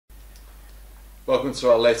Welcome to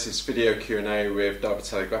our latest video Q&A with Derby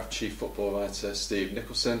Telegraph Chief Football Writer Steve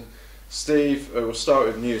Nicholson. Steve, we'll start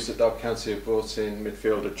with news that Derby County have brought in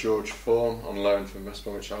midfielder George Thorne on loan from West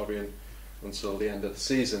Bromwich Albion until the end of the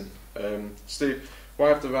season. Steve, why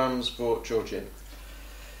have the Rams brought George in?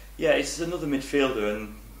 Yeah, it's another midfielder,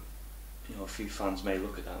 and a few fans may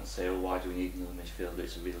look at that and say, "Oh, why do we need another midfielder?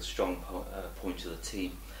 It's a real strong point to the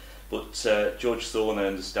team." But George Thorne, I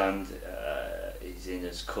understand, is in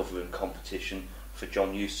as cover and competition for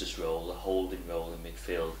John Eustace's role, a holding role in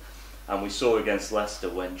midfield. And we saw against Leicester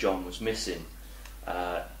when John was missing,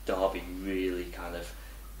 Derby really kind of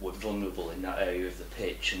were vulnerable in that area of the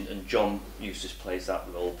pitch, and John Eustace plays that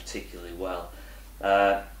role particularly well.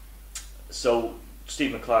 So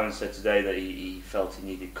Steve McLaren said today that he felt he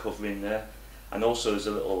needed covering there, and also as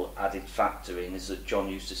a little added factor in is that John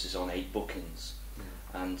Eustace is on 8 bookings.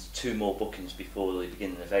 And 2 more bookings before the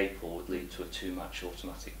beginning of April would lead to a 2-match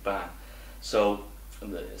automatic ban. So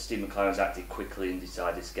Steve McLaren's acted quickly and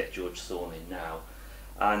decided to get George Thorne in now.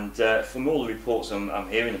 And from all the reports I'm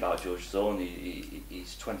hearing about George Thorne,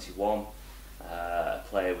 he's 21, a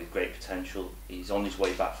player with great potential. He's on his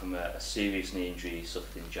way back from a serious knee injury he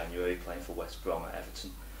suffered in January playing for West Brom at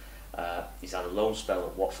Everton. He's had a loan spell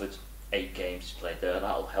at Watford, 8 games he's played there.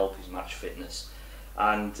 That'll help his match fitness.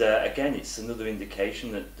 And again, it's another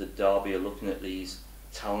indication that the Derby are looking at these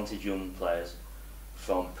talented young players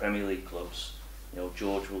from Premier League clubs.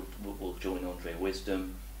 George will join Andre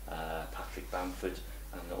Wisdom, Patrick Bamford,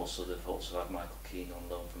 and also they've also had Michael Keane on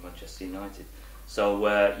loan from Manchester United. So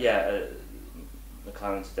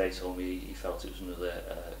McLaren today told me he felt it was another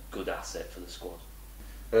good asset for the squad.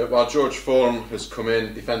 While George Thorne has come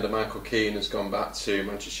in, defender Michael Keane has gone back to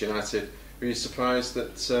Manchester United. Were you surprised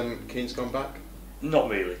that Keane's gone back?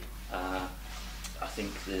 Not really. I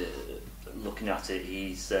think looking at it,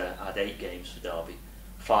 he's had 8 games for Derby,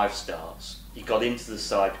 5 starts. He got into the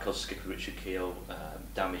side because skipper Richard Keogh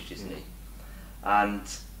damaged his knee, and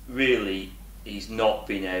really he's not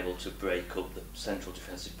been able to break up the central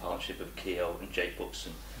defensive partnership of Keogh and Jake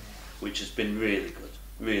Buxton, which has been really good,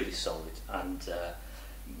 really solid. And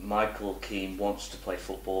Michael Keane wants to play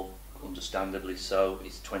football, understandably so.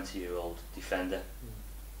 He's a 20-year-old defender.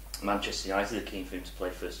 Manchester United are keen for him to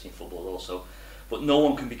play first team football also, but no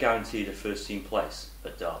one can be guaranteed a first team place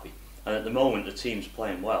at Derby, and at the moment the team's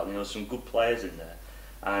playing well. Some good players in there,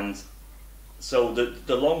 and so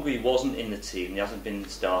the longer he wasn't in the team, he hasn't been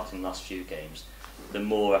starting the last few games, the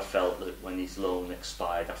more I felt that when his loan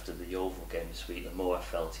expired after the Yeovil game this week, the more I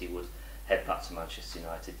felt he would head back to Manchester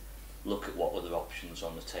United, look at what other options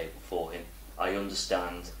on the table for him. I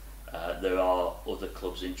understand there are other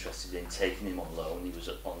clubs interested in taking him on loan. He was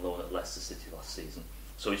on loan at Leicester City last season,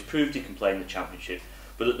 so he's proved he can play in the Championship.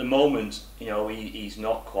 But at the moment, he's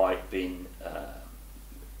not quite been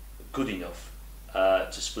good enough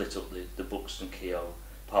to split up the Buxton Keogh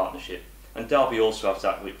partnership. And Derby also have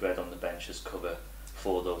Zach Whitbread on the bench as cover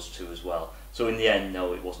for those 2 as well. So in the end,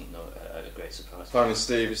 no, it wasn't a great surprise. Finally,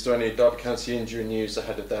 Steve, is there any Derby County injury news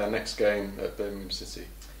ahead of their next game at Birmingham City?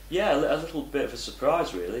 Yeah, a little bit of a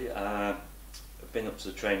surprise really. I've been up to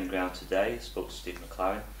the training ground today, spoke to Steve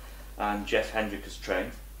McLaren, and Jeff Hendrick has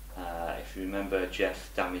trained. If you remember,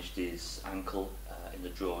 Jeff damaged his ankle in the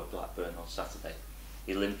draw at Blackburn on Saturday.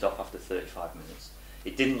 He limped off after 35 minutes.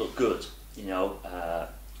 It didn't look good.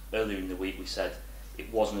 Earlier in the week we said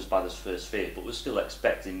it wasn't as bad as first feared, but we're still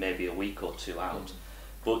expecting maybe a week or 2 out.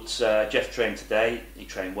 But Jeff trained today. He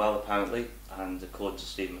trained well apparently, and according to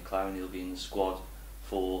Steve McLaren, he'll be in the squad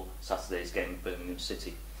for Saturday's game at Birmingham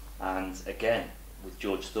City. And again, with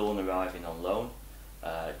George Thorne arriving on loan,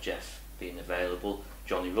 Jeff being available,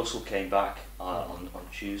 Johnny Russell came back on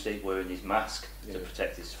Tuesday wearing his mask to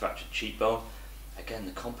protect his fractured cheekbone. Again,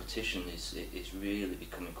 the competition is really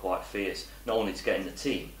becoming quite fierce, not only to get in the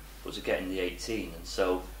team, but to get in the 18. And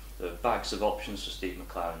so there are bags of options for Steve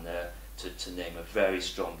McLaren there to name a very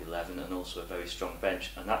strong 11 and also a very strong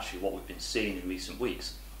bench. And actually what we've been seeing in recent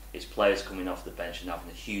weeks is players coming off the bench and having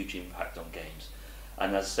a huge impact on games.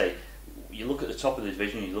 And as I say, you look at the top of the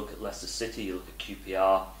division, you look at Leicester City, you look at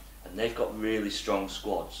QPR, and they've got really strong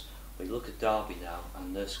squads. But you look at Derby now,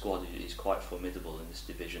 and their squad is quite formidable in this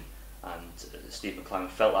division. And Steve McLaren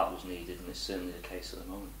felt that was needed, and it's certainly the case at the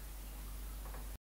moment.